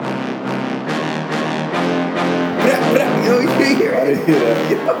didn't hear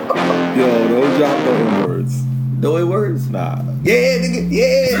that. Yo, don't drop no N-words. No N-words? Nah. Yeah, nigga.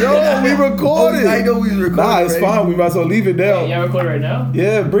 Yeah. Yo, we recorded. I know we recorded. Nah, it's fine. We might as well leave it down. Y'all recording right now?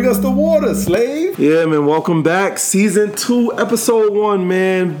 Yeah, bring us the water, slave. Yeah, man. Welcome back. Season 2, episode 1,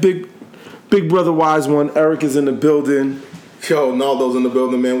 man. Big brother wise one. Eric is in the building. Yo, Naldo's in the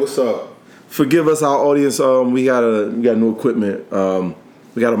building, man. What's up? Forgive us, our audience. We got new equipment.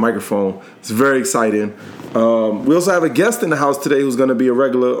 We got a microphone. It's very exciting. We also have a guest in the house today who's going to be a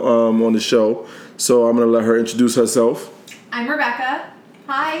regular on the show. So I'm going to let her introduce herself. I'm Rebecca.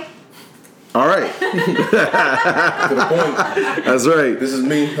 Hi. All right. To the point. That's right. This is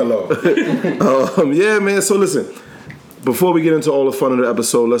me. Hello. Yeah, man. So listen, before we get into all the fun of the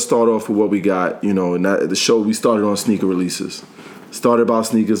episode, let's start off with what we got. You know, and the show we started on sneaker releases. Started about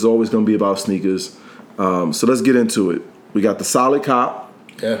sneakers. Always going to be about sneakers. So let's get into it. We got the Solid Cop.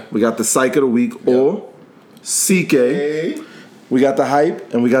 Yeah. We got the Psych of the Week or CK. Hey. We got the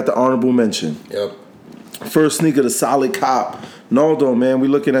Hype, and we got the Honorable Mention. Yep. First sneaker, the Solid Cop. Naldo, man, we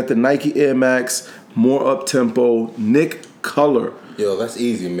looking at the Nike Air Max, more up-tempo, Nick color. Yo, that's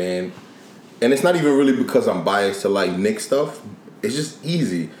easy, man. And it's not even really because I'm biased to like Nick stuff. It's just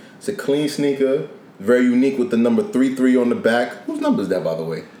easy. It's a clean sneaker, very unique with the number 33 on the back. Whose number is that, by the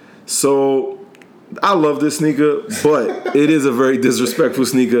way? So, I love this sneaker, but it is a very disrespectful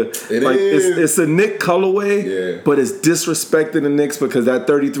sneaker. It is. It's a Nick colorway, Yeah. but it's disrespecting the Knicks because that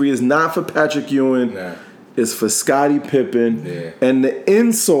 33 is not for Patrick Ewing. Nah. It's for Scottie Pippen. Yeah. And the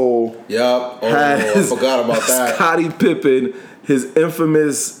insole Yup. Oh, has I forgot about that. Scottie Pippen, his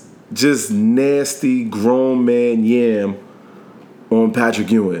infamous, just nasty grown man yam on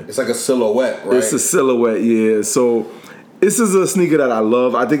Patrick Ewing. It's like a silhouette, right? It's a silhouette, yeah. So this is a sneaker that I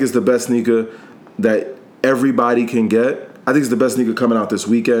love. I think it's the best sneaker that everybody can get. I think it's the best sneaker coming out this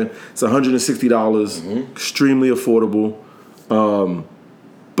weekend. It's $160, extremely affordable.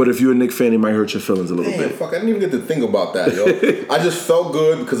 But if you're a Knicks fan, it might hurt your feelings a little Damn, bit. fuck, I didn't even get to think about that, yo. I just felt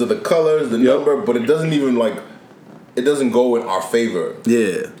good because of the colors, the number, but it doesn't even it doesn't go in our favor.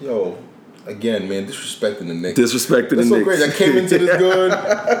 Yeah. Yo, again, man, disrespecting the Knicks. Disrespecting the That's so Knicks. crazy. I came into this good.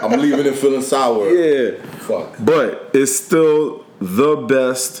 I'm leaving it feeling sour. Yeah. Fuck. But it's still the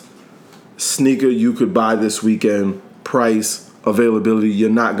best sneaker you could buy this weekend. Price, availability. You're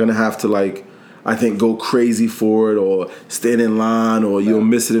not going to have to, I think, go crazy for it or stand in line or you'll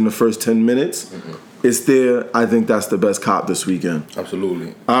miss it in the first 10 minutes. Mm-hmm. It's there. I think that's the best cop this weekend.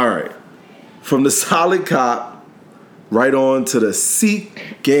 Absolutely. All right. From the Solid Cop, right on to the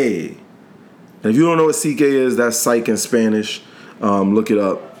CK. And if you don't know what CK is, that's psych in Spanish. Look it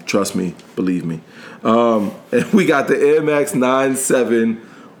up. Trust me. Believe me. And we got the Air Max 97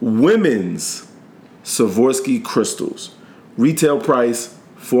 Women's Swarovski Crystals. Retail price,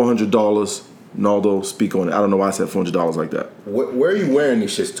 $400. Naldo, speak on it. I don't know why I said $400 like that. Where are you wearing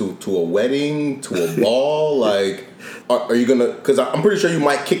these shits to? To a wedding? To a ball? Are you gonna? Because I'm pretty sure you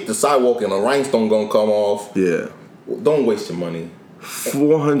might kick the sidewalk and a rhinestone gonna come off. Yeah. Don't waste your money.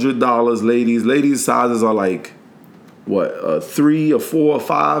 $400, ladies. Ladies' sizes are what, 3 or 4 or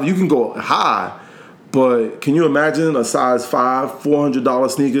 5? You can go high, but can you imagine a size 5, $400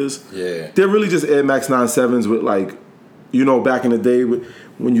 sneakers? Yeah. They're really just Air Max 97s with back in the day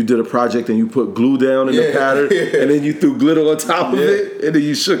when you did a project and you put glue down in the pattern and then you threw glitter on top of it and then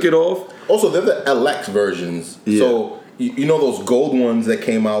you shook it off. Also, they're the LX versions. Yeah. So, you know those gold ones that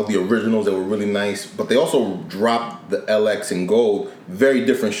came out, the originals that were really nice, but they also dropped the LX in gold. Very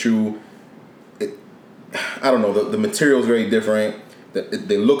different shoe. I don't know, the material is very different.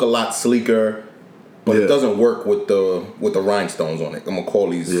 They look a lot sleeker, but it doesn't work with the rhinestones on it. I'm going to call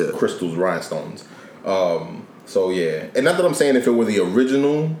these crystals rhinestones. So yeah, and not that I'm saying if it were the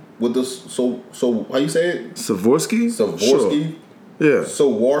original with the so how you say it? Swarovski? Sure. Yeah.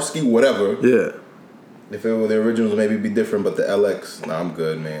 Swarovski, whatever. Yeah. If it were the originals, maybe it'd be different, but the LX, I'm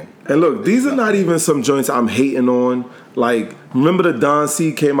good, man. And look, these are not even some joints I'm hating on. Remember the Don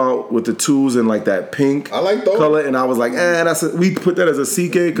C came out with the 2s in that pink I like those color, and I was like, we put that as a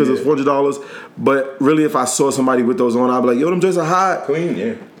CK because it's $400. But really, if I saw somebody with those on, I'd be like, yo, them joints are hot. Clean,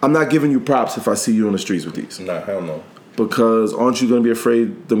 yeah. I'm not giving you props if I see you on the streets with these. Nah, hell no. Because aren't you going to be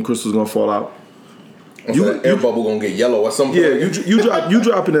afraid them crystals going to fall out? The air bubble gonna get yellow at some point. Yeah, you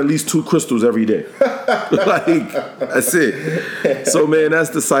dropping at least 2 crystals every day. That's it. So man,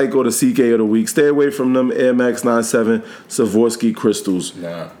 that's the Psych or the CK of the week. Stay away from them Air Max 97 Swarovski crystals.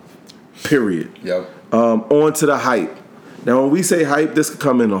 Nah. Period. Yep. On to the Hype. Now when we say hype, this could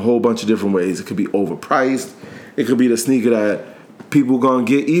come in a whole bunch of different ways. It could be overpriced. It could be the sneaker that people gonna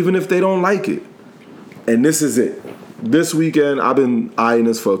get even if they don't like it. And this is it. This weekend, I've been eyeing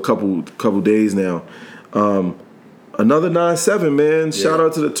this for a couple days now. Another 9.7, man. Shout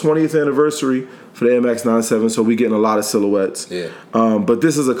out to the 20th anniversary for the Air Max 9.7. So we getting a lot of silhouettes. Yeah. But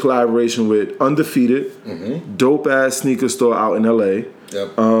this is a collaboration with Undefeated, dope ass sneaker store out in LA.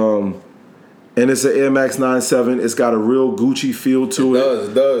 Yep. And it's an Air Max 9.7. It's got a real Gucci feel to it.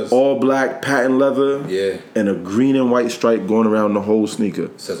 It does. All black patent leather. Yeah. And a green and white stripe going around the whole sneaker.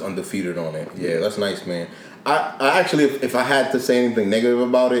 It says Undefeated on it. Yeah, that's nice, man. I actually, if I had to say anything negative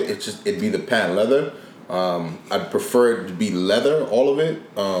about it, it'd be the patent leather. I'd prefer it to be leather, all of it.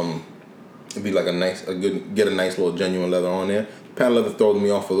 It'd be like get a nice little genuine leather on there. Patent leather throws me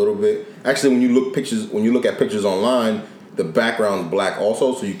off a little bit. Actually, when you look at pictures online, the background's black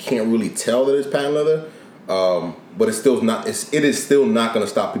also, so you can't really tell that it's patent leather. But it is still not going to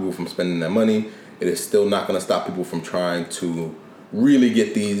stop people from spending their money. It is still not going to stop people from trying to really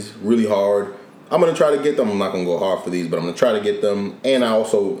get these really hard. I'm going to try to get them. I'm not going to go hard for these, but I'm going to try to get them. And I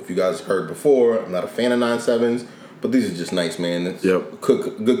also, if you guys heard before, I'm not a fan of 9.7s, but these are just nice, man. It's good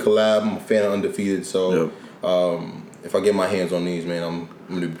collab. I'm a fan of Undefeated, so if I get my hands on these, man, I'm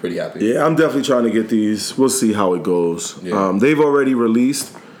going to be pretty happy. Yeah, I'm definitely trying to get these. We'll see how it goes. Yeah. They've already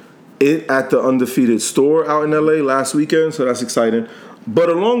released it at the Undefeated store out in LA last weekend, so that's exciting. But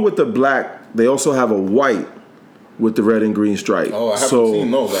along with the black, they also have a white with the red and green stripe. Oh, I haven't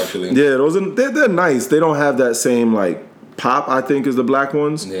seen those actually. Yeah, they're nice. They don't have that same like pop, I think, as the black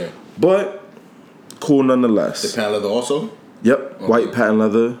ones. Yeah. But cool nonetheless. The patent leather also? Yep, okay. White patent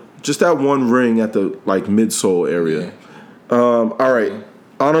leather. Just that one ring at the like midsole area. Yeah. All right.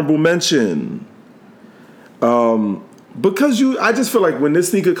 Honorable mention. Because I just feel like when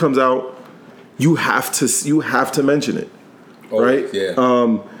this sneaker comes out, you have to mention it. Oh, right?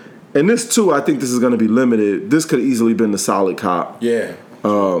 Yeah. And this too, I think this is going to be limited. This could easily been the Solid Cop. Yeah.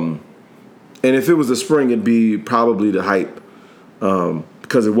 And if it was the spring, it'd be probably the Hype.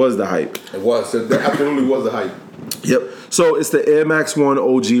 Because it was the Hype. It was. It absolutely was the Hype. Yep. So it's the Air Max 1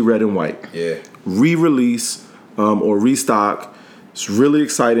 OG red and white. Yeah. Re-release or restock. It's really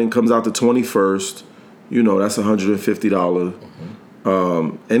exciting. Comes out the 21st. You know, that's $150.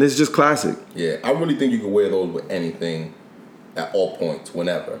 And it's just classic. Yeah. I really think you can wear those with anything at all points,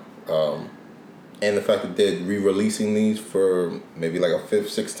 whenever. And the fact that they're re-releasing these for maybe like a 5th,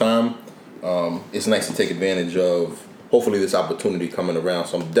 6th time, it's nice to take advantage of, hopefully, this opportunity coming around.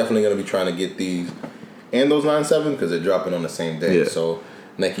 So I'm definitely going to be trying to get these and those 9.7 because they're dropping on the same day. Yeah. So,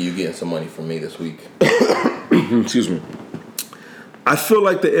 Nike, you getting some money from me this week. Excuse me. I feel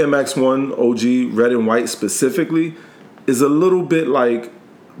like the Air Max 1 OG red and white specifically is a little bit like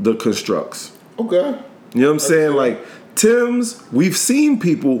the Constructs. Okay. You know what I'm saying? Like, Tim's, we've seen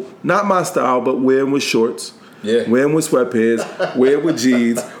people, not my style, but wearing with shorts. Yeah. Wearing with sweatpants, wearing with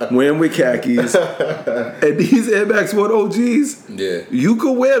jeans, wearing with khakis. And these Air Max 1 OGs, you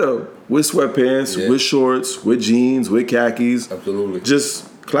could wear them with sweatpants, with shorts, with jeans, with khakis. Absolutely. Just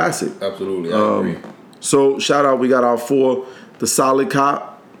classic. Absolutely, I agree. So, shout out, we got our 4, the Solid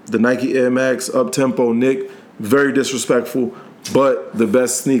Cop, the Nike Air Max, Up-Tempo Nick, very disrespectful, but the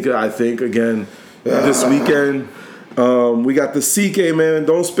best sneaker, I think, again, this weekend. We got the CK, man.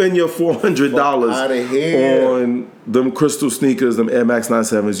 Don't spend your $400 on them crystal sneakers, them Air Max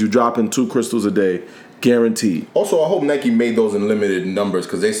 9.7s. You dropping 2 crystals a day, guaranteed. Also, I hope Nike made those in limited numbers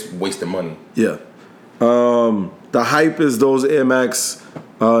because they wasting money. Yeah. The Hype is those Air Max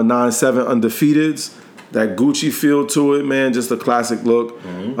 9.7 Undefeateds. That Gucci feel to it, man. Just a classic look.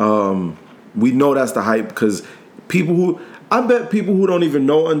 We know that's the Hype because I bet people who don't even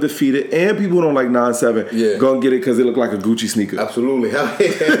know Undefeated and people who don't like 9.7 gonna get it because they look like a Gucci sneaker. Absolutely.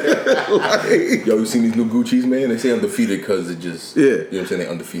 Yo, you seen these new Gucci's, man? They say Undefeated because it just, you know what I'm saying? They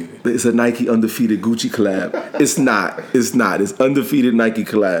undefeated. It's a Nike Undefeated Gucci collab. It's not. It's Undefeated Nike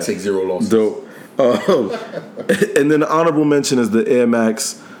collab. Take 0 losses. Dope. And then the honorable mention is the Air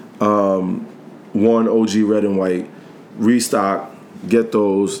Max 1 OG red and white. Restock. Get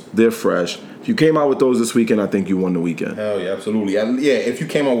those. They're fresh. If you came out with those this weekend, I think you won the weekend. Hell yeah, absolutely. Yeah, if you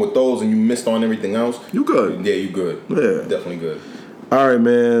came out with those and you missed on everything else, you good. Yeah, you good. Yeah. Definitely good. All right,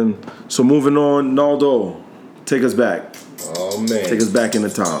 man. So moving on, Naldo, take us back. Oh, man. Take us back in the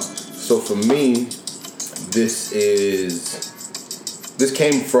time. So for me, this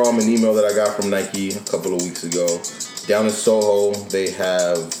came from an email that I got from Nike a couple of weeks ago. Down in Soho, they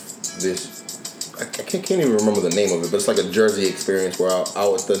have this, I can't even remember the name of it, but it's like a jersey experience where out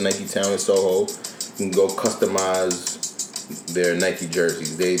at the Nike town in Soho, you can go customize their Nike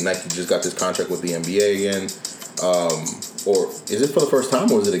jerseys. Nike just got this contract with the NBA again. Or is it for the first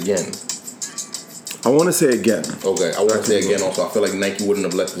time or is it again? I want to say again. Okay, I want to say again also. I feel like Nike wouldn't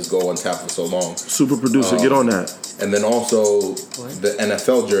have let this go untapped for so long. Super producer, get on that. And then also the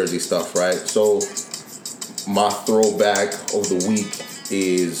NFL jersey stuff, right? So my throwback of the week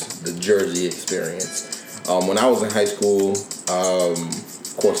is the jersey experience. When I was in high school,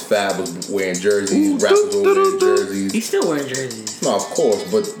 of course, Fab was wearing jerseys, rappers were wearing jerseys. He's still wearing jerseys. No, of course,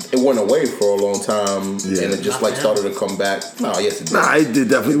 but it went away for a long time, Yeah. and it just like started to come back. No, yes, it did. Nah, it did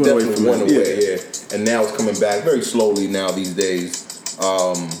definitely went away from went it. away, yeah. And now it's coming back very slowly now these days.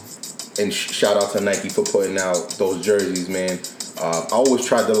 And shout out to Nike for putting out those jerseys, man. I always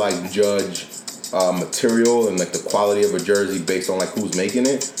tried to like judge material and like the quality of a jersey based on like who's making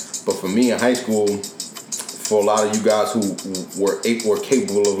it. But for me in high school, for a lot of you guys who were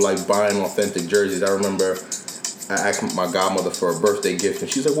capable of like buying authentic jerseys, I remember I asked my godmother for a birthday gift, and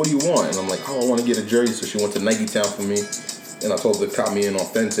she's like, "What do you want?" And I'm like, "Oh, I want to get a jersey." So she went to Nike Town for me, and I told her to cop me an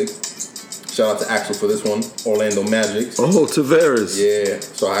authentic. Shout out to Axel for this one, Orlando Magic. Oh, Tavares. Yeah,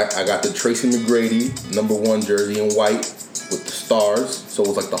 so I got the Tracy McGrady #1 jersey in white with the stars, so it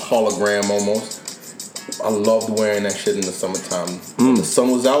was like the hologram almost. I loved wearing that shit in the summertime. When the sun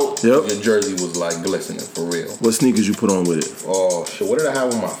was out, your jersey was like glistening for real. What sneakers you put on with it? Oh shit, what did I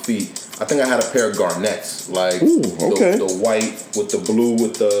have on my feet? I think I had a pair of Garnetts, like the white with the blue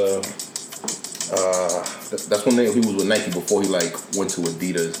with the. That's when he was with Nike before he like went to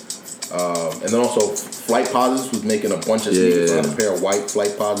Adidas. And then also Flight Positives was making a bunch of sneakers. I had a pair of white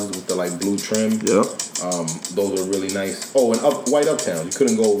Flight Positives with the like blue trim. Yep. Those are really nice. Oh, and white Uptown. You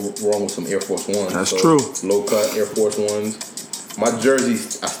couldn't go wrong with some Air Force Ones. That's true. Low cut Air Force Ones. My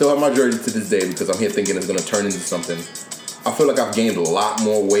jerseys, I still have my jersey to this day because I'm here thinking it's gonna turn into something. I feel like I've gained a lot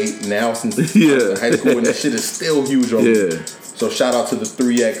more weight now since I was in high school, and this shit is still huge on me. So shout out to the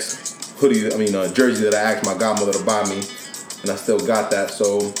 3X jersey that I asked my godmother to buy me. And I still got that.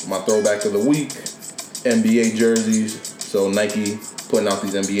 So my throwback of the week, NBA jerseys. So Nike putting out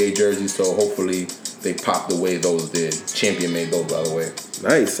these NBA jerseys. So hopefully they pop the way those did. Champion made those, by the way.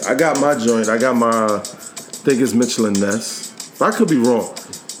 Nice. I got my joint. I got my, I think it's Mitchell and Ness. I could be wrong,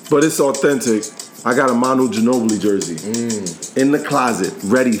 but it's authentic. I got a Manu Ginobili jersey in the closet,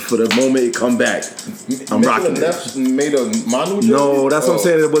 ready for the moment it come back. I'm rocking it. Made a Manu jersey? No, that's what I'm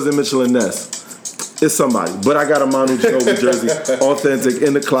saying. It wasn't Mitchell and Ness. It's somebody. But I got a Manu Ginobili jersey, authentic,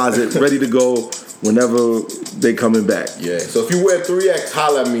 in the closet, ready to go whenever they coming back. Yeah. So if you wear 3X,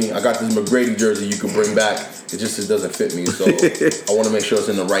 holla at me. I got this McGrady jersey you can bring back. It doesn't fit me. So I want to make sure it's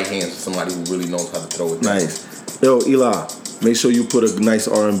in the right hands of somebody who really knows how to throw it down. Nice. Yo, Eli, make sure you put a nice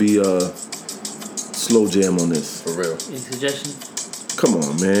R&B slow jam on this. For real. Any suggestions? Come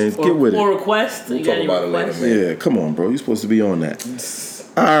on, man. Get with it. Or request? We'll talk about it later, man. Yeah, come on, bro. You're supposed to be on that.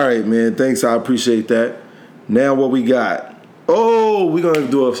 All right, man. Thanks. I appreciate that. Now what we got? Oh, we're going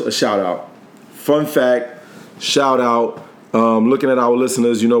to do a shout out. Fun fact, shout out. Looking at our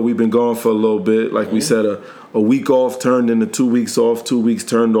listeners, we've been gone for a little bit. Like we said, a week off turned into 2 weeks off. 2 weeks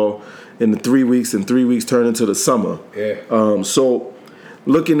turned off into 3 weeks, and 3 weeks turned into the summer. Yeah. So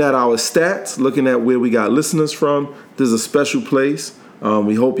looking at our stats, looking at where we got listeners from, there's a special place.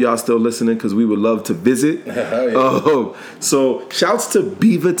 We hope y'all still listening because we would love to visit. So shouts to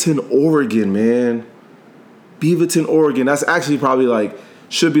Beaverton, Oregon, man. Beaverton, Oregon. That's actually probably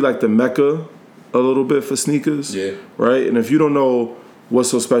should be like the Mecca a little bit for sneakers. Yeah. Right? And if you don't know what's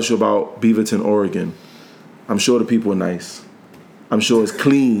so special about Beaverton, Oregon, I'm sure the people are nice. I'm sure it's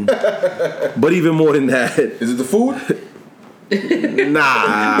clean. But even more than that. Is it the food? Nah.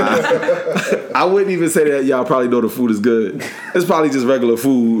 I wouldn't even say that y'all probably know the food is good. It's probably just regular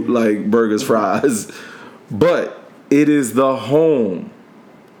food like burgers, fries. But it is the home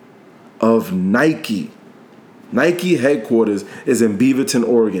of Nike. Nike headquarters is in Beaverton,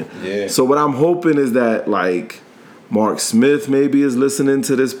 Oregon. Yeah. So what I'm hoping is that Mark Smith maybe is listening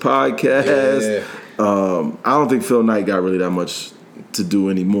to this podcast. Yeah. I don't think Phil Knight got really that much to do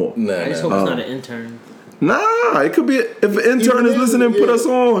anymore. I just hope it's not an intern. Nah, it could be if an intern is listening, put us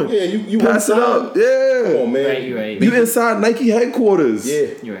on. Yeah, you pass it up. Yeah. Come on, man. Right, you're right. You inside Nike headquarters. Yeah.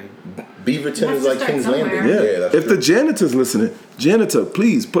 You're right. Beaverton is like King's Landing. Yeah. That's if true. the janitor's listening, janitor,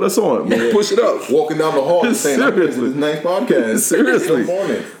 please put us on. We'll push it up. Walking down the hall saying, Seriously. this nice podcast. Seriously.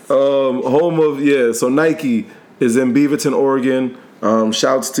 Home of, so Nike is in Beaverton, Oregon.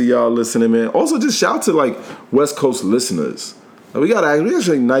 Shouts to y'all listening, man. Also, just shout to West Coast listeners. We got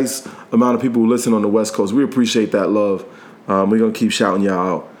actually a nice amount of people who listen on the West Coast. We appreciate that love. We're going to keep shouting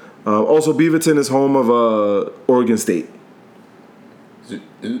y'all out. Also, Beaverton is home of Oregon State. Is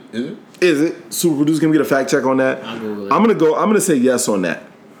it? Is it? Super Producer, can we get a fact check on that? I'll Google it. I'm going to say yes on that.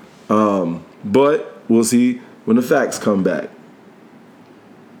 But we'll see when the facts come back.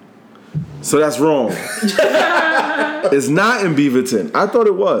 So that's wrong. It's not in Beaverton. I thought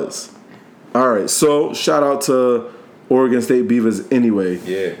it was. All right. So shout out to Oregon State Beavers anyway.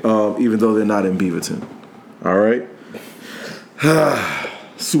 Yeah. Even though they're not in Beaverton. All right.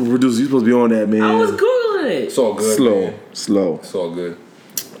 Super producer, you supposed to be on that, man. I was Googling it. It's all good. Man. Slow. It's all good.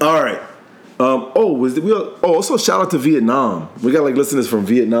 All right. Also shout out to Vietnam. We got like listeners from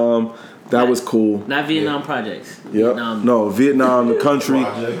Vietnam. That was cool. Not Vietnam projects. Yep. Vietnam, the country.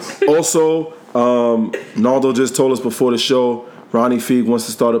 Also, Naldo just told us before the show, Ronnie Feig wants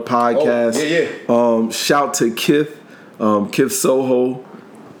to start a podcast. Oh, yeah. Shout to Kith Soho,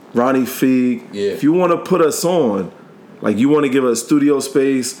 Ronnie Feig. Yeah. If you want to put us on, like you want to give us studio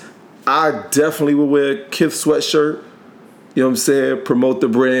space, I definitely would wear Kith sweatshirt. You know what I'm saying? Promote the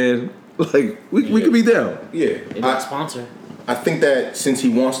brand. Like we could be down. Yeah. They got a sponsor. I think that since he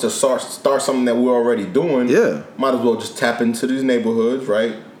wants to start something that we're already doing, might as well just tap into these neighborhoods,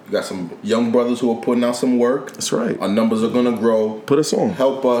 right? You got some young brothers who are putting out some work. That's right. Our numbers are gonna grow. Put us on.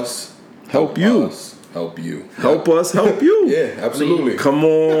 Help us. Help you. Help you. Help us. Help you. Yeah, absolutely. Come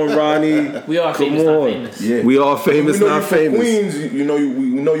on, Ronnie. We are famous, not famous. Yeah. We are famous, we know not you from famous. Queens, we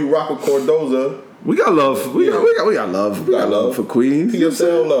know you rock with Cordoza. We got love. We got love. We got love for Queens.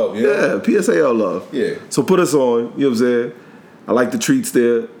 PSL love, yeah. PSAL love. Yeah. So put us on. You know what I'm saying? I like the treats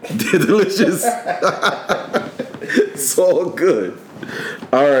there. They're delicious. It's all good.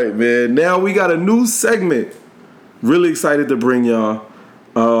 All right, man. Now we got a new segment. Really excited to bring y'all.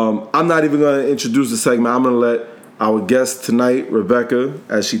 I'm not even going to introduce the segment. I'm going to let our guest tonight, Rebecca,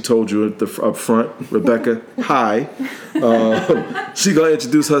 as she told you up front, Rebecca, hi. She going to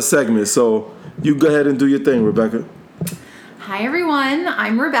introduce her segment. So you go ahead and do your thing, Rebecca. Hi, everyone.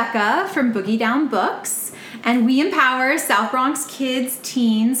 I'm Rebecca from Boogie Down Books, and we empower South Bronx kids,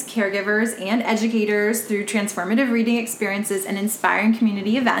 teens, caregivers, and educators through transformative reading experiences and inspiring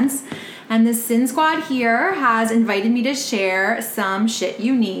community events. And the Sin Squad here has invited me to share some shit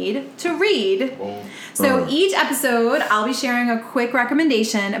you need to read. So each episode, I'll be sharing a quick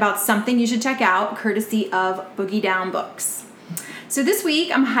recommendation about something you should check out, courtesy of Boogie Down Books. So this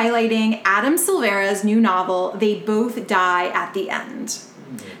week, I'm highlighting Adam Silvera's new novel, They Both Die at the End.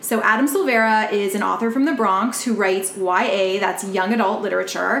 So Adam Silvera is an author from the Bronx who writes YA, that's young adult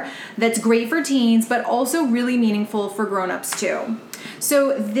literature, that's great for teens, but also really meaningful for grown-ups too.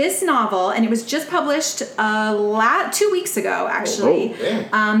 So this novel, and it was just published 2 weeks ago, actually.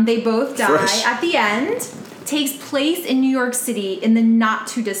 They Both Die Fresh. at the End, takes place in New York City in the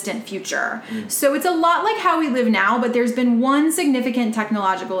not-too-distant future. So it's a lot like how we live now, but there's been one significant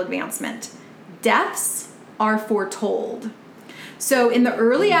technological advancement. Deaths are foretold. So in the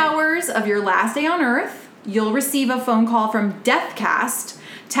early hours of your last day on Earth, you'll receive a phone call from Deathcast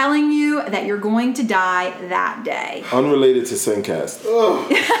telling you that you're going to die that day. Unrelated to Sincast.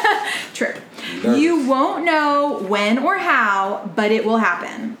 True. You won't know when or how, but it will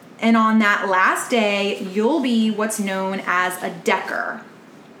happen. And on that last day, you'll be what's known as a Decker.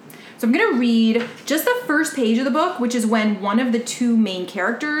 So I'm going to read just the first page of the book, which is when one of the two main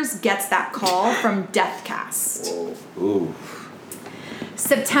characters gets that call from Deathcast. Ooh.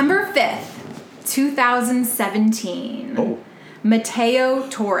 September 5th, 2017. Mateo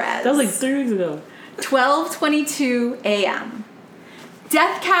Torres. That was like 3 weeks ago. 12:22 a.m.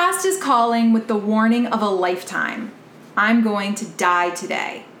 Deathcast is calling with the warning of a lifetime. I'm going to die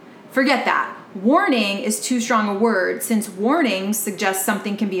today. Forget that. Warning is too strong a word since warning suggests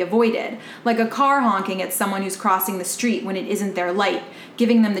something can be avoided, like a car honking at someone who's crossing the street when it isn't their light,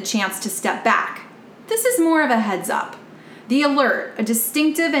 giving them the chance to step back. This is more of a heads up. The alert, a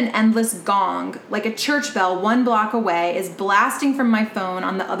distinctive and endless gong, like a church bell 1 block away, is blasting from my phone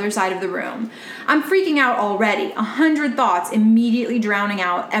on the other side of the room. I'm freaking out already, 100 thoughts immediately drowning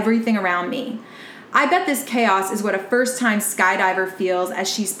out everything around me. I bet this chaos is what a first-time skydiver feels as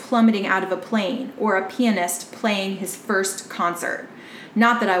she's plummeting out of a plane, or a pianist playing his first concert.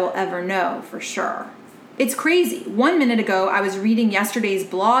 Not that I will ever know for sure. It's crazy. 1 minute ago, I was reading yesterday's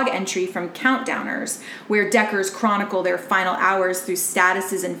blog entry from Countdowners, where Deckers chronicle their final hours through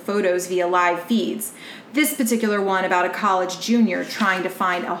statuses and photos via live feeds. This particular one about a college junior trying to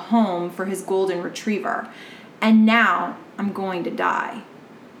find a home for his golden retriever. And now, I'm going to die.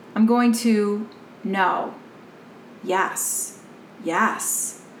 I'm going to... No. Yes.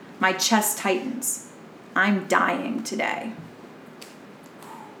 Yes. My chest tightens. I'm dying today.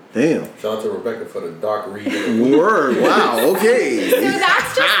 Damn. Shout out to Rebecca for the dark read. Word. Wow. Okay. So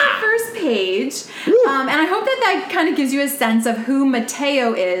that's just the first page. And I hope that kind of gives you a sense of who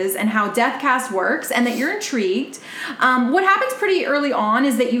Mateo is and how Deathcast works, and that you're intrigued. What happens pretty early on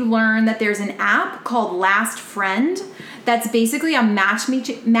is that you learn that there's an app called Last Friend that's basically a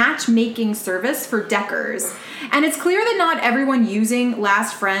matchmaking service for Deckers. And it's clear that not everyone using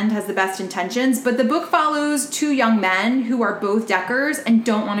Last Friend has the best intentions, but the book follows two young men who are both Deckers and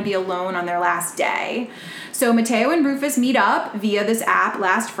don't want to be alone on their last day. So Mateo and Rufus meet up via this app,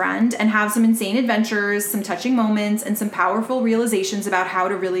 Last Friend, and have some insane adventures, some touching moments, and some powerful realizations about how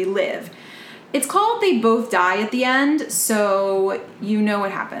to really live. It's called They Both Die at the End, so you know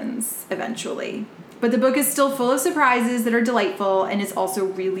what happens eventually. But the book is still full of surprises that are delightful and is also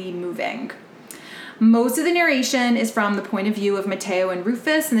really moving. Most of the narration is from the point of view of Mateo and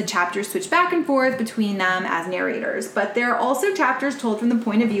Rufus, and the chapters switch back and forth between them as narrators. But there are also chapters told from the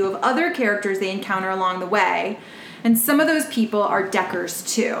point of view of other characters they encounter along the way, and some of those people are Deckers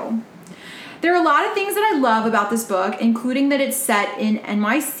too. There are a lot of things that I love about this book, including that it's set in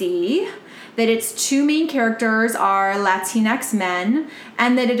NYC, that its two main characters are Latinx men,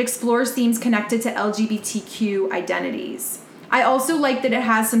 and that it explores themes connected to LGBTQ identities. I also like that it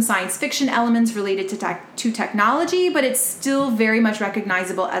has some science fiction elements related to technology, but it's still very much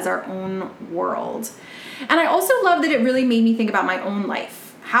recognizable as our own world. And I also love that it really made me think about my own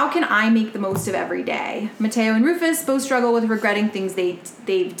life. How can I make the most of every day? Mateo and Rufus both struggle with regretting things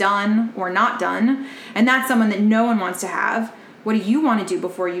they've done or not done, and that's someone that no one wants to have. What do you want to do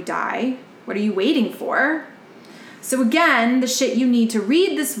before you die? What are you waiting for? So again, the shit you need to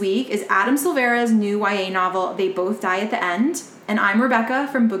read this week is Adam Silvera's new YA novel, They Both Die at the End. And I'm Rebecca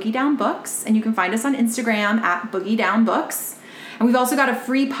from Boogie Down Books, and you can find us on Instagram at Boogie Down Books. And we've also got a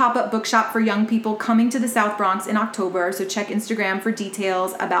free pop-up bookshop for young people coming to the South Bronx in October, so check Instagram for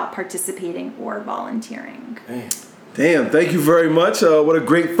details about participating or volunteering. Damn, thank you very much. What a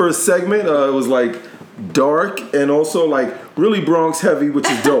great first segment. It was like dark and also like really Bronx heavy, which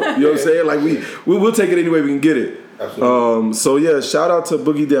is dope. You know what I'm saying? Like we'll take it any way we can get it. Absolutely. So yeah, shout out to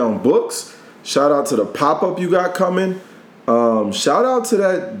Boogie Down Books. Shout out to the pop-up you got coming. Shout out to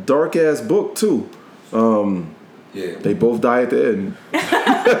that dark ass book too. Yeah. They both die at the end.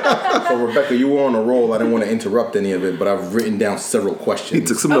 So Rebecca, you were on a roll. I didn't want to interrupt any of it, but I've written down several questions. He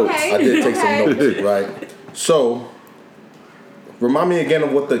took some notes. Okay. I did take some notes, right? So, remind me again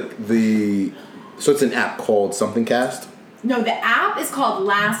of what the so it's an app called Something Cast? No, the app is called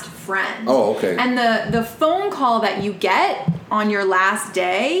Last Friend. Oh, okay. And the phone call that you get on your last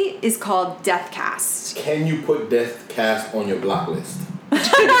day is called Deathcast. Can you put Deathcast on your block list? Could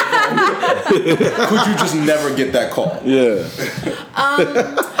you just never get that call? Yeah.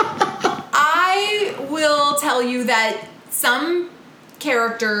 I will tell you that some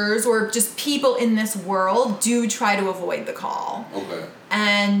characters or just people in this world do try to avoid the call. Okay.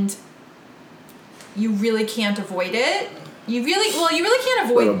 And you really can't avoid it. You really can't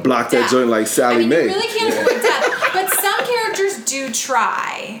avoid Better block that death. joint like Sally Mae. You really can't avoid death. But some characters do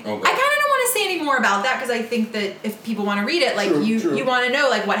try. Okay. I kind of don't want to say any more about that because I think that if people want to read it, like True. you want to know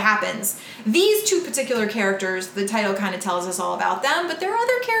like what happens. These two particular characters, the title kind of tells us all about them, but there are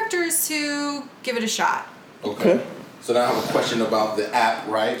other characters who give it a shot. Okay. So now I have a question about the app,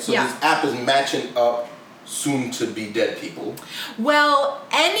 right? So Yeah. this app is matching up soon-to-be dead people. Well,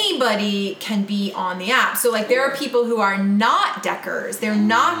 anybody can be on the app. So, like, there are people who are not Deckers. They're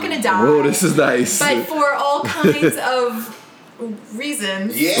not going to die. Whoa, this is nice. But for all kinds of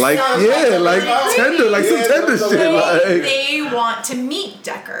reasons. Yeah. Like, some yeah, like really tender, like some Yeah, tender some- shit. Like, they want to meet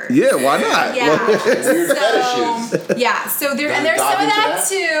Deckers. yeah, why not? Yeah. Weird fetishes. Yeah. So there, Does and it there's some dive of into that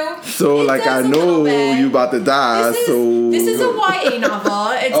that? too. So, It like, does I a little know bit. you about to die, This is a so... YA novel.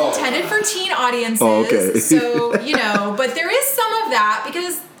 It's Oh. intended for teen audiences. Oh, okay. So, but there is some of that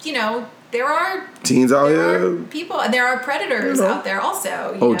because, there are Teens out there here? are people, and there are predators You know. out there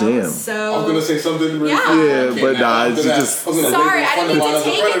also. Oh, damn. So I was gonna say something really Yeah. funny. Yeah, Okay, but now nah, I'm it's gonna- just- I was gonna sorry, label a I friend didn't of mean mine to as a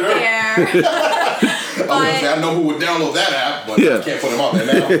take it predator. there. I was gonna say I know who would download that app, but Yeah. I can't put him out there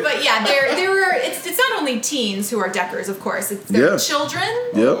now. But yeah, there were. It's not only teens who are Deckers, of course. There Yeah. are children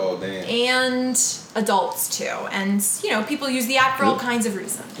Yep. Oh damn. and adults too, and people use the app for all kinds of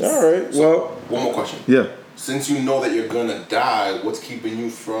reasons. All right, well, One more question. yeah. Since you know that you're gonna die, what's keeping you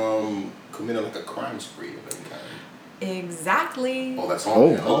from committing like a crime spree of any kind? Exactly. Oh, that's on Oh.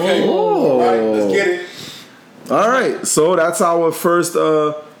 there. Okay. Oh. All right, let's get it. All right, so that's our first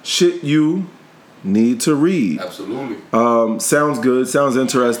shit you need to read. Absolutely. Sounds good, sounds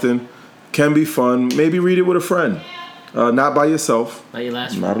interesting, can be fun. Maybe read it with a friend. Not by yourself, Like your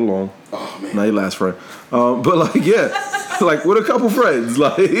last not alone, Oh man. not your last friend. But like, yeah, like with a couple friends,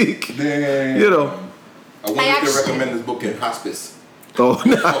 like, Damn. you know. I wonder if actually- they recommend this book in hospice. Oh, Fucked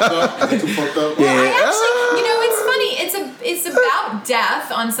up? Is it too fucked up? Yeah. I actually, it's funny. It's about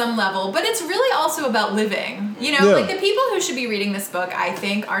death on some level, but it's really also about living. Yeah. Like the people who should be reading this book, I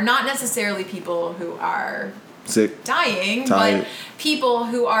think, are not necessarily people who are Sick. dying, Tired. but people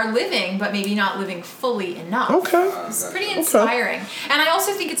who are living, but maybe not living fully enough. Okay. It's pretty inspiring. And I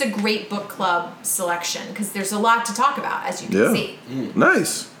also think it's a great book club selection because there's a lot to talk about, as you can see.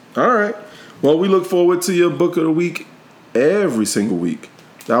 Nice. All right. Well, we look forward to your book of the week every single week.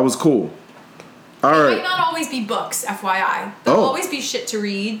 That was cool. All It right. might not always be books, FYI. There'll Oh. always be shit to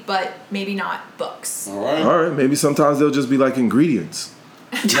read, but maybe not books. All right. All right. Maybe sometimes they'll just be like ingredients.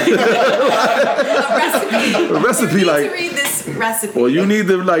 A recipe. A recipe, You need like- to read this recipe. Or you need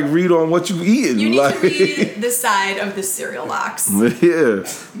to like read on what you eating. You need like, to read the side of the cereal box. yeah.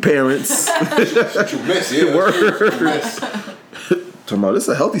 Parents. What you miss, yeah. Word. What you miss. Talking about this is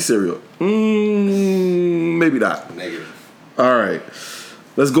a healthy cereal. Maybe not. Negative. All right.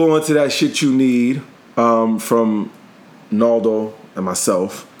 Let's go on to that shit you need from Naldo and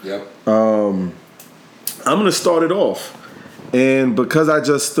myself. Yep. I'm going to start it off. And because I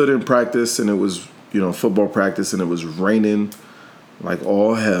just stood in practice and it was, football practice and it was raining like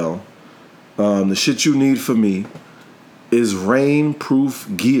all hell, the shit you need for me is rain-proof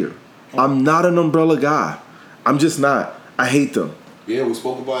gear. I'm not an umbrella guy. I'm just not. I hate them. Yeah, we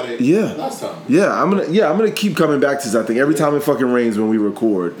spoke about it Yeah. last time. Yeah, I'm gonna keep coming back to this. I think every time it fucking rains when we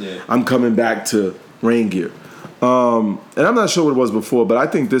record, I'm coming back to rain gear. And I'm not sure what it was before, but I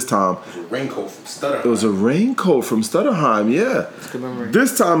think this time It was a raincoat from Stutter. it was a raincoat from Stutterheim. Yeah, Good memory.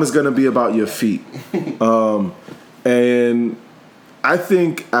 this time it's gonna be about your feet. And I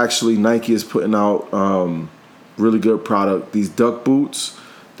think actually Nike is putting out really good product. These duck boots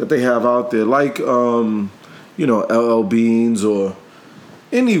that they have out there, like LL Beans or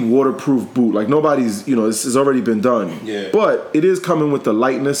any waterproof boot. Like nobody's, this has already been done. Yeah. But it is coming with the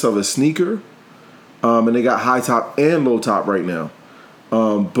lightness of a sneaker. And they got high top and low top right now.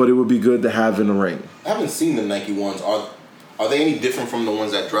 But it would be good to have in the rain. I haven't seen the Nike ones. Are they any different from the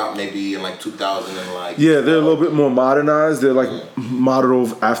ones that dropped maybe in like 2000 and like? Yeah, they're a little bit more modernized. They're like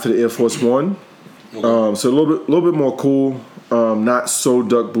modeled after the Air Force One. So a little bit more cool. Not so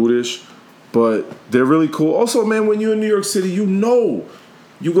duck bootish, but they're really cool. Also, man, when you're in New York City, you're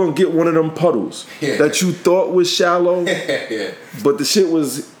gonna get one of them puddles that you thought was shallow, Yeah. but the shit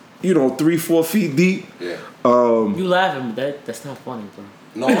was 3-4 feet deep. Yeah. You laughing, but that's not funny, bro.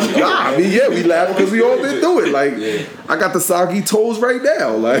 No, I know. I mean, yeah, we laughing because we all been through it. Like, Yeah. I got the soggy toes right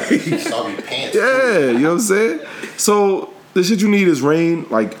now. Like, Soggy pants. yeah, you know what I'm saying? So, the shit you need is rain,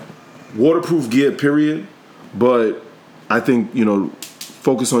 like, waterproof gear, period. But I think,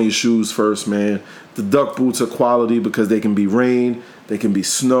 focus on your shoes first, man. The duck boots are quality because they can be rain, they can be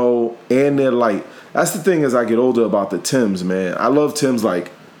snow, and they're light. That's the thing as I get older about the Timbs, man. I love Timbs,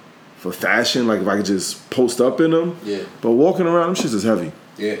 like, for fashion, like if I could just post up in them. Yeah. But walking around, them shits is heavy.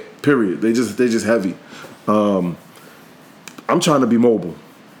 Yeah. Period. They just heavy. I'm trying to be mobile.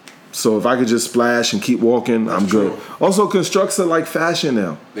 So if I could just splash and keep walking, I'm good. true. Also, Constructs are like fashion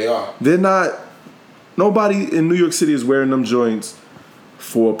now. They are. They're not. Nobody in New York City is wearing them joints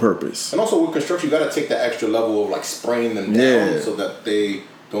for a purpose. And also with construction, you got to take that extra level of like spraying them down Yeah. so that they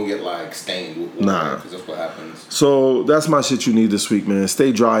don't get like stained with water. Nah. Because that's what happens. So that's my shit you need this week, man.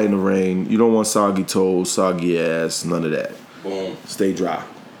 Stay dry in the rain. You don't want soggy toes, soggy ass, none of that. Boom. Stay dry.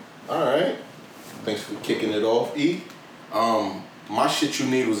 All right. Thanks for kicking it off, E. My shit you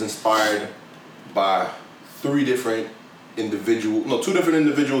need was inspired by two different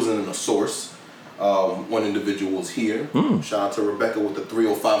individuals and a source. One individual was here. Shout out to Rebecca with the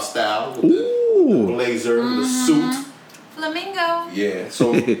 305 style, with the blazer, the suit. Flamingo. Yeah.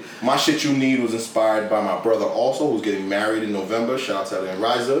 So my shit you need was inspired by my brother also, who's getting married in November. Shout out to Ellie and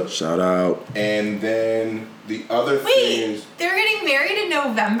Riza. Shout out. And then the other thing Wait, is, they're getting married in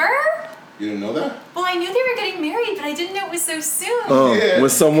November? you didn't know that? Well, I knew they were getting married, but I didn't know it was so soon. Yeah. When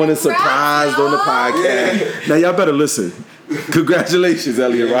someone is Congrats, surprised on the y'all. podcast. Now y'all better listen. Congratulations,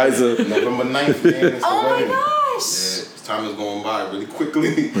 Elliot Riza. November 9th, man. It's Oh my the wedding. gosh. Yeah, time is going by really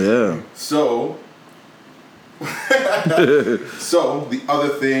quickly. Yeah. So, so the other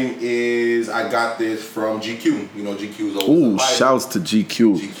thing is I got this from GQ. You know, GQ is always Ooh, the Bible. shouts to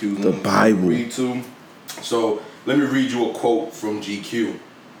GQ. GQ, the Bible. Read to. So let me read you a quote from GQ.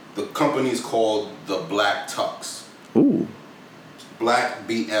 The company is called the Black Tux. Ooh. Black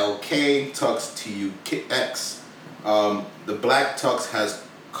BLK Tux TUX. The Black Tux has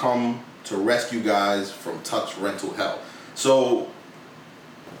come to rescue guys from tux rental hell. So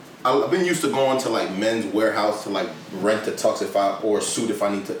I've been used to going to like Men's Warehouse to like rent a tux or a suit if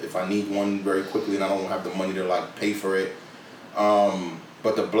I need one very quickly and I don't have the money to like pay for it.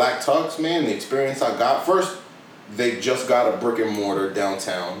 But the Black Tux, man, the experience I got, first, they just got a brick and mortar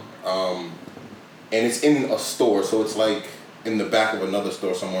downtown. And it's in a store, so it's like in the back of another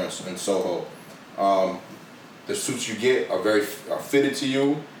store somewhere in Soho. The suits you get are fitted to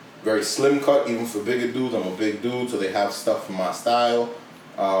you, very slim cut, even for bigger dudes. I'm a big dude, so they have stuff for my style.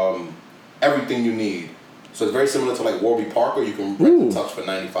 Everything you need. So it's very similar to like Warby Parker. You can rent the tux for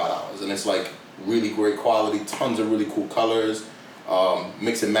 $95, and it's like really great quality, tons of really cool colors.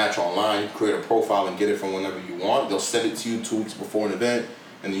 Mix and match online, create a profile and get it from whenever you want. They'll send it to you 2 weeks before an event,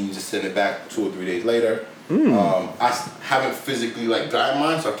 and then you just send it back 2 or 3 days later. I haven't physically like gotten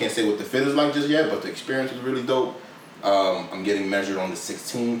mine, so I can't say what the fit is like just yet, but the experience was really dope. I'm getting measured on the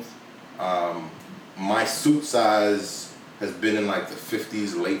 16th. My suit size has been in like the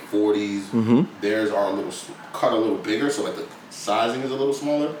 50s, late 40s. Theirs are cut a little bigger, so like the sizing is a little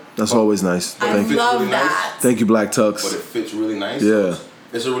smaller. That's always nice. I love that. Thank you, Black Tux. But it fits really nice. Yeah. So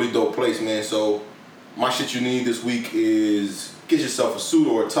it's a really dope place, man. So my shit you need this week is get yourself a suit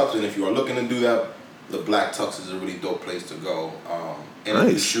or a tux, and if you are looking to do that, the Black Tux is a really dope place to go.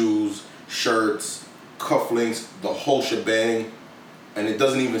 And shoes, shirts, cufflinks, the whole shebang, and it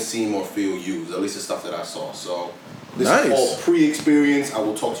doesn't even seem or feel used. At least the stuff that I saw. So this is all pre-experience. I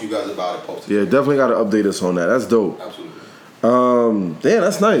will talk to you guys about it post. Yeah, definitely got to update us on that. That's dope. Absolutely. Damn,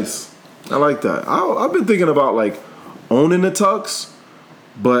 that's nice. I like that. I've been thinking about like owning a tux,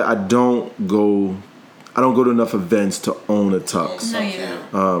 but I don't go to enough events to own a tux. No, you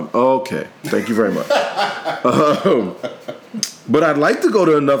don't. Okay, thank you very much. But I'd like to go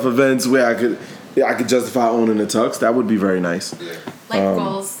to enough events where I could justify owning a tux. That would be very nice. Yeah. Life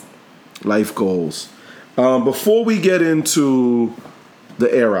goals. Life goals. Before we get into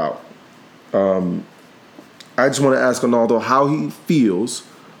the air out, I just want to ask Arnaldo how he feels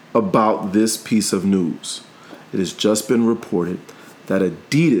about this piece of news. It has just been reported that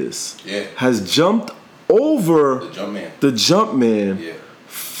Adidas has jumped over the Jumpman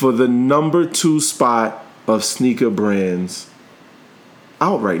for the number 2 spot of sneaker brands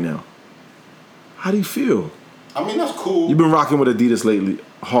out right now. How do you feel? I mean, that's cool. You've been rocking with Adidas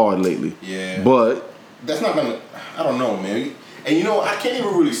hard lately. Yeah. But that's not gonna, I don't know, man. And you know, I can't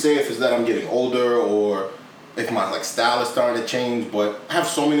even really say if it's that I'm getting older or if my like style is starting to change, but I have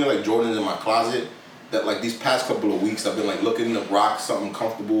so many like Jordans in my closet that like these past couple of weeks I've been like looking to rock something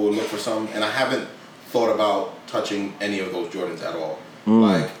comfortable or look for something, and I haven't thought about touching any of those Jordans at all.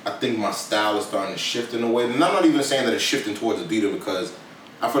 Like, I think my style is starting to shift in a way, and I'm not even saying that it's shifting towards Adidas, because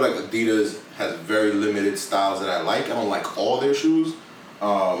I feel like Adidas has very limited styles that I like. I don't like all their shoes.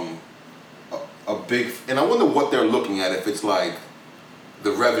 And I wonder what they're looking at, if it's like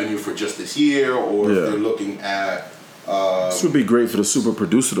the revenue for just this year, or if they're looking at this would be great for the super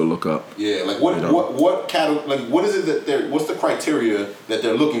producer to look up. Yeah, like what is it that what's the criteria that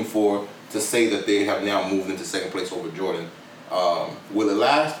they're looking for to say that they have now moved into second place over Jordan? Will it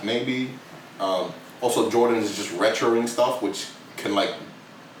last? Maybe. Also, Jordan is just retroing stuff, which can like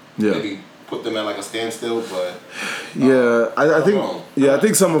maybe put them at like a standstill. But I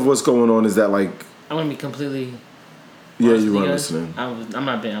think some of what's going on is that like I'm gonna be completely. Yeah, you weren't listening. I'm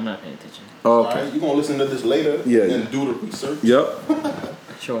not paying attention. Oh, okay. Right, you're gonna listen to this later. Yeah. And then do the research. Yep.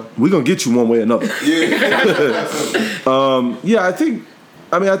 Sure. We're gonna get you one way or another. Yeah. I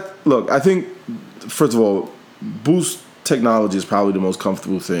think first of all, Boost technology is probably the most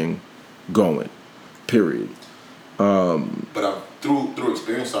comfortable thing going. Period. But through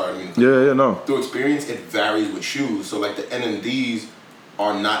experience, through experience, it varies with shoes. So like the NMDs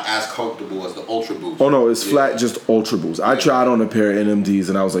are not as comfortable as the Ultra Boost. Oh no, it's flat, just Ultra Boost. I tried on a pair of NMDs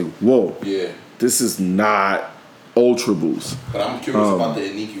and I was like, whoa. Yeah. This is not Ultra Boost. But I'm curious about the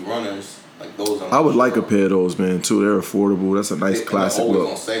Iniki runners. Like those. I would like a pair of those, man, too. They're affordable. That's a nice classic look.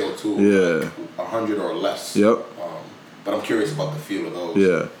 Always on sale too. Yeah. Like 100 or less. Yep. But I'm curious about the feel of those.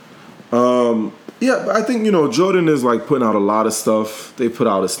 Yeah. But I think, Jordan is like putting out a lot of stuff. They put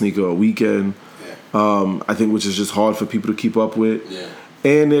out a sneaker a weekend. Yeah. I think, which is just hard for people to keep up with. Yeah.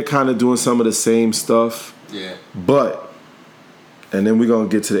 And they're kind of doing some of the same stuff. Yeah. But, and then we're going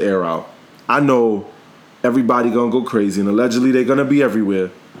to get to the air out. I know everybody going to go crazy, and allegedly they're going to be everywhere.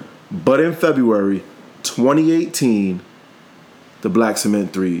 But in February 2018, the Black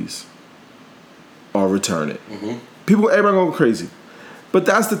Cement 3s are returning. Everybody going to go crazy. But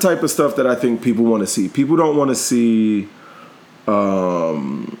that's the type of stuff that I think people want to see. People don't want to see, I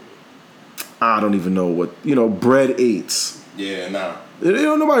don't even know what, bread 8s. Yeah, nah.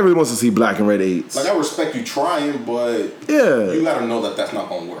 Nobody really wants to see black and red 8s. Like, I respect you trying, but you gotta know that that's not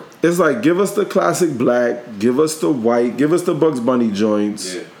gonna work. It's like, give us the classic black, give us the white, give us the Bugs Bunny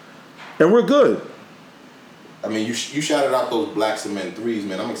joints, and we're good. I mean, you shouted out those black cement 3s,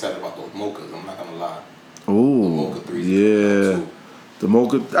 man. I'm excited about those mochas. I'm not gonna lie. Ooh, Mocha 3s. yeah. The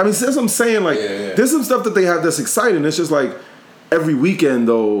mocha. I mean, that's what I'm saying. Like, there's some stuff that they have that's exciting. It's just like every weekend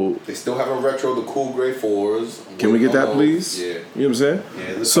though. They still have a retro, the cool gray 4s. Can we get that, please? Yeah. You know what I'm saying?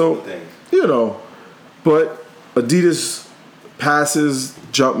 Yeah. There's So, a couple of things. you know, but Adidas passes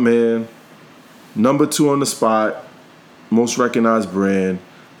Jumpman, number 2 on the spot, most recognized brand.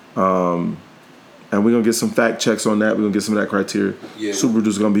 And we're going to get some fact checks on that. We're going to get some of that criteria. Yeah.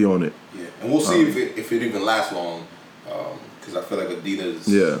 Superdu's going to be on it. Yeah. And we'll see if it even lasts long. Because I feel like Adidas.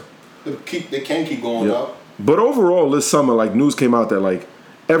 Yeah. They can keep going up. But overall, this summer, like, news came out that, like,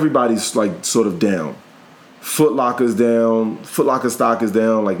 everybody's, like, sort of down. Foot Locker's down. Foot Locker stock is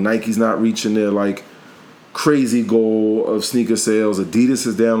down. Like, Nike's not reaching their, like, crazy goal of sneaker sales. Adidas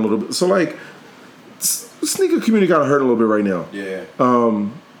is down a little bit. So, like, sneaker community got hurt a little bit right now. Yeah.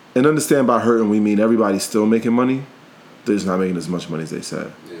 And understand by hurting, we mean everybody's still making money. They're just not making as much money as they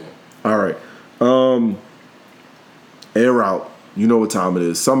said. Yeah. All right. Air out. You know what time it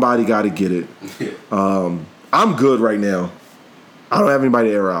is. Somebody got to get it. I'm good right now. I don't have anybody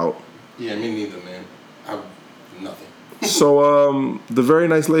to air out. Yeah, me neither, man. I have nothing. So the very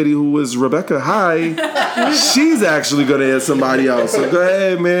nice lady who is Rebecca, hi, she's actually going to air somebody out. So go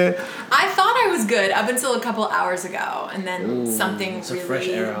ahead, man. I thought I was good up until a couple hours ago, and then something it's a fresh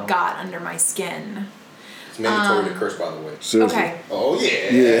really arrow. got under my skin. It's mandatory to curse, by the way. Seriously. Okay. Oh,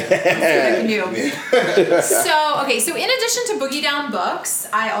 yeah. I knew. So in addition to Boogie Down Books,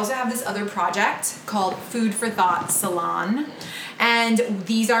 I also have this other project called Food for Thought Salon. And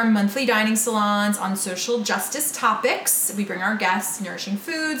these are monthly dining salons on social justice topics. We bring our guests nourishing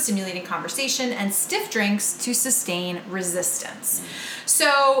food, stimulating conversation, and stiff drinks to sustain resistance.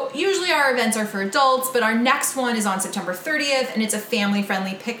 So usually our events are for adults, but our next one is on September 30th, and it's a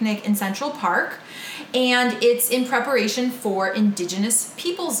family-friendly picnic in Central Park. And it's in preparation for Indigenous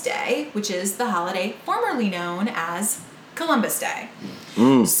Peoples Day, which is the holiday formerly known as Columbus Day.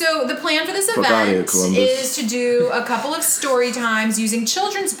 So the plan for this event is to do a couple of story times using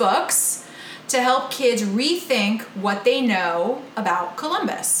children's books to help kids rethink what they know about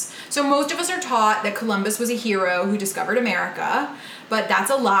Columbus. So most of us are taught that Columbus was a hero who discovered America, but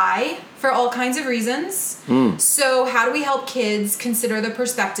that's a lie for all kinds of reasons. So how do we help kids consider the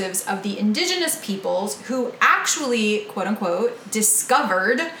perspectives of the indigenous peoples who actually, quote unquote,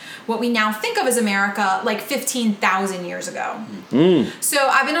 discovered what we now think of as America like 15,000 years ago? So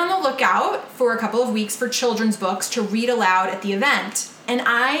I've been on the lookout for a couple of weeks for children's books to read aloud at the event, and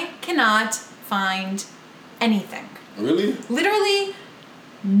I cannot find anything. Really? Literally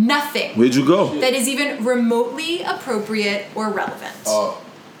nothing. Where'd you go? That is even remotely appropriate or relevant.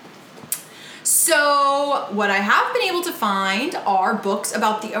 So what I have been able to find are books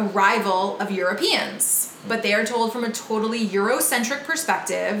about the arrival of Europeans, but they are told from a totally Eurocentric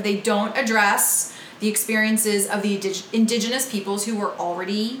perspective. They don't address the experiences of the indigenous peoples who were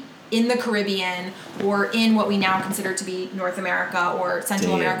already in the Caribbean or in what we now consider to be North America or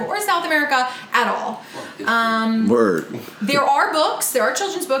Central America or South America at all. Word. There are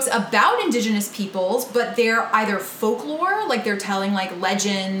children's books about indigenous peoples, but they're either folklore, like they're telling like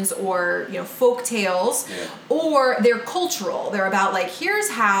legends or, folk tales, or they're cultural. They're about like,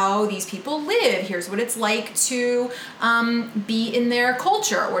 here's how these people live. Here's what it's like to be in their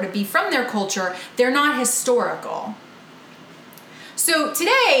culture or to be from their culture. They're not historical. So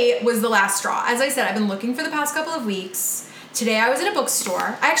today was the last straw. As I said, I've been looking for the past couple of weeks. Today I was at a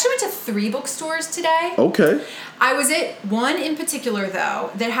bookstore. I actually went to 3 bookstores today. Okay. I was at one in particular, though,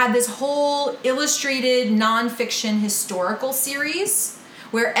 that had this whole illustrated nonfiction historical series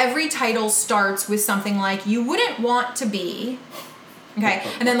where every title starts with something like, you wouldn't want to be, okay,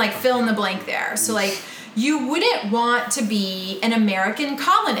 and then like fill in the blank there. So like, you wouldn't want to be an American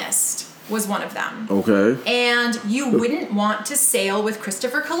colonist was one of them. Okay. And you wouldn't want to sail with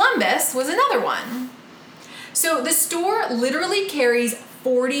Christopher Columbus was another one. So the store literally carries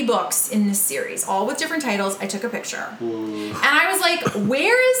 40 books in this series, all with different titles. I took a picture. And I was like,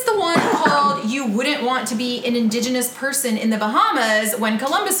 where is the one called You Wouldn't Want to Be an Indigenous Person in the Bahamas when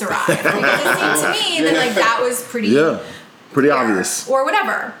Columbus arrived? Because it seemed to me that like that was pretty obvious. Or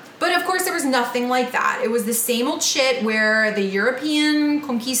whatever. But of course there was nothing like that. It was the same old shit where the European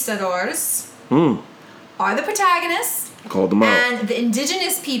conquistadors are the protagonists. Called them out. And the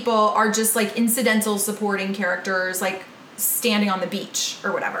indigenous people are just like incidental supporting characters, like standing on the beach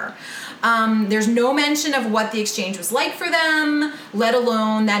or whatever. There's no mention of what the exchange was like for them, let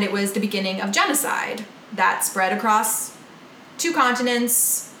alone that it was the beginning of genocide that spread across 2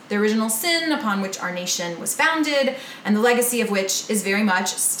 continents, the original sin upon which our nation was founded, and the legacy of which is very much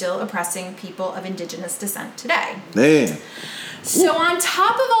still oppressing people of indigenous descent today. Man. So on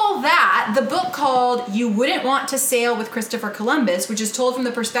top of all that, the book called You Wouldn't Want to Sail with Christopher Columbus, which is told from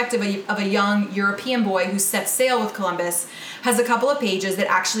the perspective of a young European boy who sets sail with Columbus, has a couple of pages that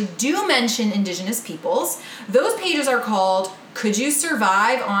actually do mention indigenous peoples. Those pages are called Could You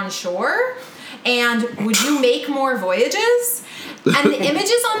Survive on Shore? And Would You Make More Voyages? And the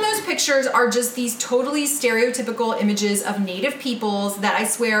images on those pictures are just these totally stereotypical images of native peoples that I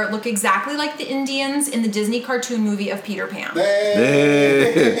swear look exactly like the Indians in the Disney cartoon movie of Peter Pan.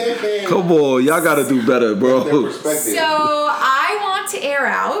 Man. Come on, y'all gotta do better, bro. So I want to air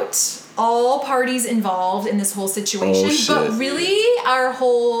out all parties involved in this whole situation, but really our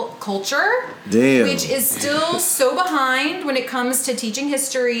whole culture, which is still so behind when it comes to teaching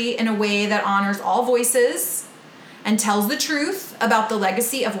history in a way that honors all voices and tells the truth about the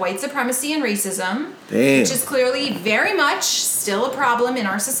legacy of white supremacy and racism, which is clearly very much still a problem in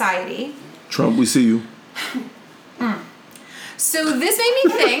our society. Trump, we see you. So this made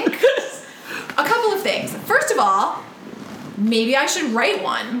me think a couple of things. First of all, maybe I should write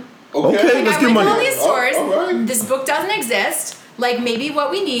one. Okay, let's I get went money. to all these stores. right. This book doesn't exist. Like, maybe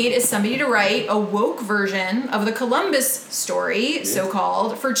what we need is somebody to write a woke version of the Columbus story,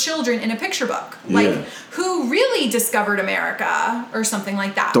 so-called, for children in a picture book. Like, who really discovered America, or something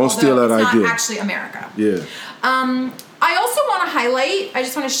like that. Don't steal that it's idea. Not actually America. Yeah. I also want to highlight, I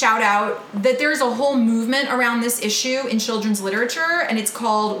just want to shout out that there's a whole movement around this issue in children's literature, and it's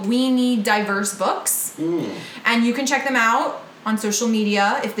called We Need Diverse Books. And you can check them out on social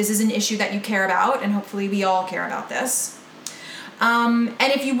media if this is an issue that you care about, and hopefully we all care about this. And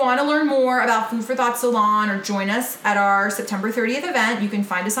if you want to learn more about Food for Thought Salon or join us at our September 30th event, you can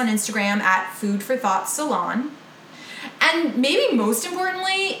find us on Instagram at Food for Thought Salon. And maybe most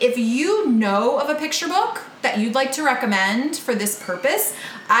importantly, if you know of a picture book that you'd like to recommend for this purpose,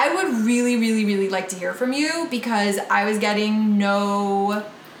 I would really, really, really like to hear from you, because I was getting no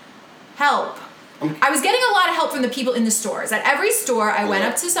help. I was getting a lot of help from the people in the stores. At every store, I went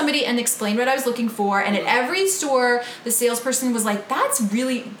up to somebody and explained what I was looking for, and at every store, the salesperson was like, that's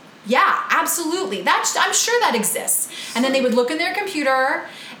really, yeah, absolutely. I'm sure that exists. And then they would look in their computer,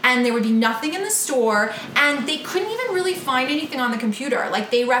 and there would be nothing in the store, and they couldn't even really find anything on the computer.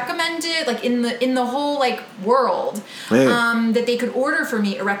 Like, they recommended, like, in the whole, like, world, that they could order for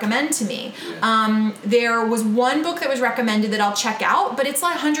me or recommend to me. There was one book that was recommended that I'll check out, but it's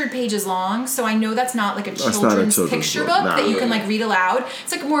like 100 pages long, so I know that's not like a children's picture book that you can, like, read aloud.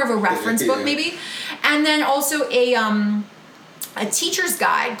 It's like more of a reference book, maybe. And then also a teacher's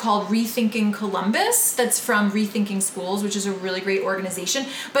guide called Rethinking Columbus that's from Rethinking Schools, which is a really great organization.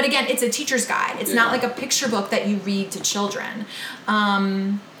 But again, it's a teacher's guide. It's not like a picture book that you read to children.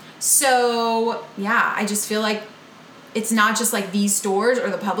 So, yeah, I just feel like it's not just like these stores or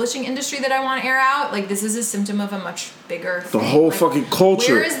the publishing industry that I want to air out. Like, this is a symptom of a much bigger thing. The whole like, fucking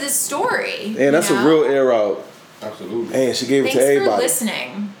culture. Where is this story? And that's a real air out. Absolutely. And she gave it Thanks to everybody. for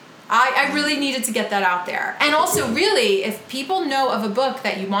listening. I really needed to get that out there. And also, really, if people know of a book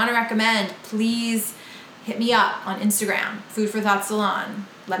that you want to recommend, please hit me up on Instagram, Food for Thought Salon.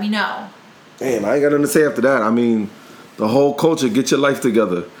 Let me know. Damn, I ain't got nothing to say after that. I mean, the whole culture, get your life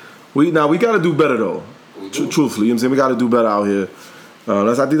together. We got to do better, though. Truthfully, you know what I'm saying? We got to do better out here.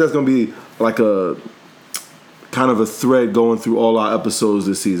 I think that's going to be like a kind of a thread going through all our episodes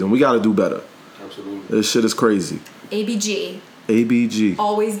this season. We got to do better. Absolutely. This shit is crazy. ABG.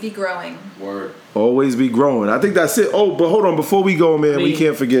 Always be growing. Word. Always be growing. I think that's it. Oh, but hold on. Before we go, man, we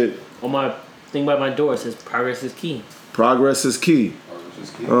can't forget. On my thing by my door, it says progress is key. Progress is key.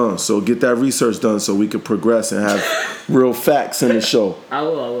 So get that research done so we can progress and have real facts in the show. I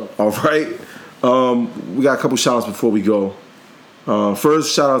will. All right. We got a couple shout outs before we go.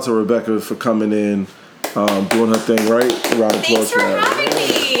 First, shout out to Rebecca for coming in, doing her thing, right? Round of applause Thanks for having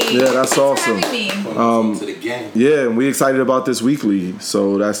me. Yeah, that's awesome. To the gang. Yeah, and we excited about this weekly,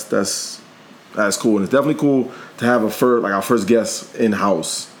 so that's cool, and it's definitely cool to have our first guest in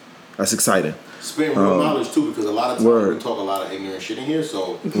house. That's exciting. Spitting real knowledge too, because a lot of times we talk a lot of ignorant shit in here,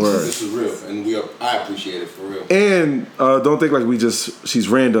 so this is real, and I appreciate it for real. And don't think like she's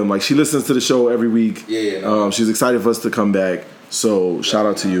random. Like, she listens to the show every week. She's excited for us to come back. So shout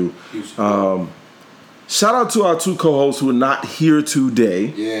out to you. Shout out to our two co-hosts who are not here today.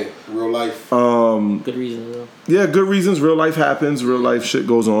 Yeah, real life. Good reasons though. Yeah, good reasons. Real life happens. Real life shit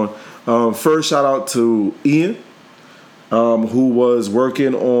goes on. First, shout out to Ian, who was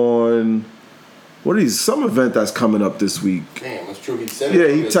working on what is some event that's coming up this week? Damn, that's true. He said Yeah,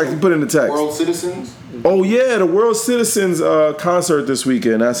 it. he put in the text. World Citizens. Oh yeah, the World Citizens concert this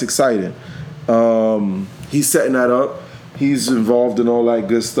weekend. That's exciting. He's setting that up. He's involved in all that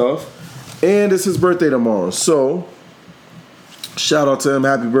good stuff. And it's his birthday tomorrow. So, shout out to him.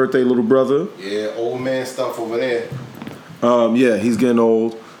 Happy birthday, little brother. Yeah, old man stuff over there. Yeah, he's getting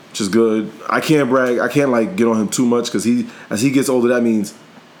old, which is good. I can't brag. I can't like get on him too much because as he gets older, that means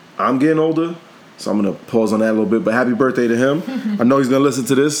I'm getting older. So I'm gonna pause on that a little bit. But happy birthday to him. I know he's gonna listen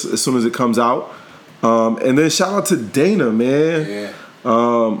to this as soon as it comes out. And then shout out to Dana, man. Yeah.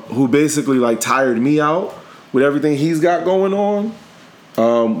 Who basically like tired me out with everything he's got going on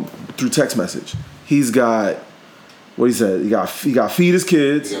through text message. He's got what he said. He got feed his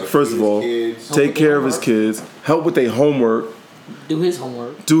kids first of all, take care of his kids, help with their homework, Do his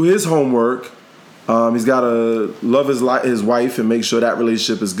homework. He's got to love his wife and make sure that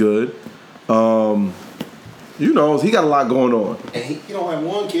relationship is good. You know, he got a lot going on. And he don't have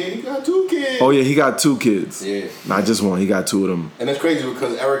one kid, he got 2 kids. Oh yeah, he got 2 kids. Yeah. Not just one, he got 2 of them. And it's crazy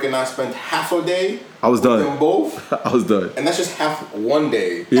because Eric and I spent half a day I was done. with them both. I was done. And that's just half one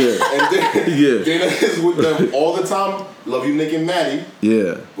day. Yeah. And then Yeah. Dana is with them all the time. Love you, Nick and Maddie.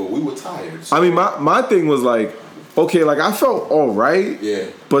 Yeah. But we were tired. So. I mean, my thing was like, okay, like I felt all right. Yeah.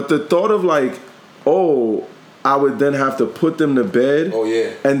 But the thought of like, oh, I would then have to put them to bed. Oh,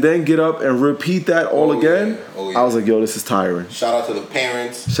 yeah. And then get up and repeat that all again. Yeah. Oh, yeah. I was like, yo, this is tiring. Shout out to the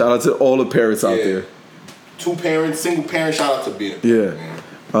parents. Shout out to all the parents out Yeah. there. 2 parents, single parent. Shout out to Bia. Yeah.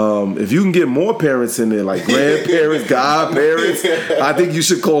 If you can get more parents in there, like grandparents, godparents, I think you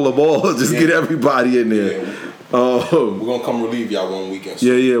should call them all. Just get everybody in there. Yeah. We're gonna come relieve y'all one weekend. So.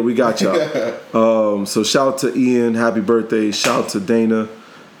 Yeah, we got y'all. So shout out to Ian, happy birthday. Shout out to Dana.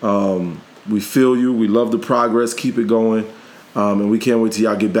 We feel you. We love the progress. Keep it going. And we can't wait till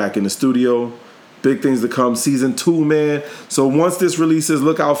y'all get back in the studio. Big things to come. Season 2, man. So once this releases,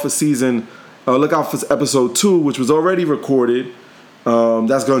 look out for episode 2, which was already recorded.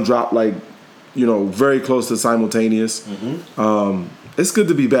 That's gonna drop like, very close to simultaneous. It's good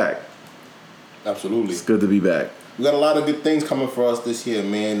to be back. Absolutely. It's good to be back. We got a lot of good things coming for us this year,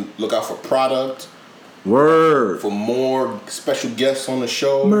 man. Look out for product. Word. For more special guests on the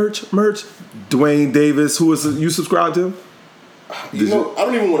show. Merch. Dwayne Davis, you subscribed to him? I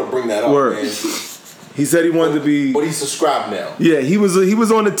don't even want to bring that up, Word. man. He said he wanted to be. But he's subscribed now. Yeah, he was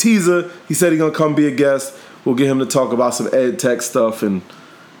on the teaser. He said he's gonna come be a guest. We'll get him to talk about some ed tech stuff and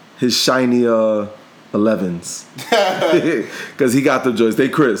his shiny 11s. Because he got the joints. They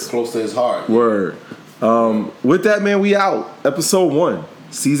crisp. Close to his heart. Word. With that, man, we out. Episode 1,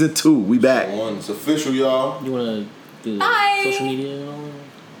 season 2. We back. It's official, y'all. You want to do Bye. social media and all that?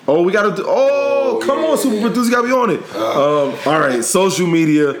 Oh, we gotta do. Come on, super producer, gotta be on it. All right, social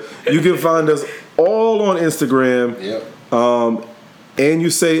media. You can find us all on Instagram. Yep. And you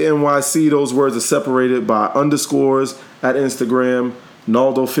say NYC. Those words are separated by underscores at Instagram.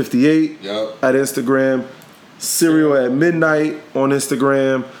 Naldo58 Yep. at Instagram. Serial at Midnight on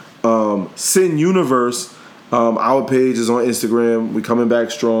Instagram. Sin Universe. Our page is on Instagram. We coming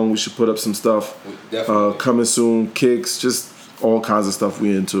back strong. We should put up some stuff. Definitely. Coming soon. Kicks. Just all kinds of stuff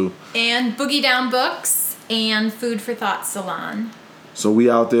we into. And Boogie Down Books and Food for Thought Salon. So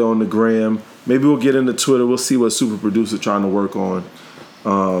we out there on the gram. Maybe we'll get into Twitter. We'll see what super producer trying to work on.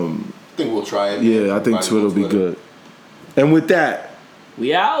 I think we'll try it. Yeah, I think Everybody Twitter will on be good. And with that,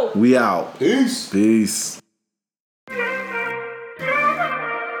 We out. we out. Peace. Peace.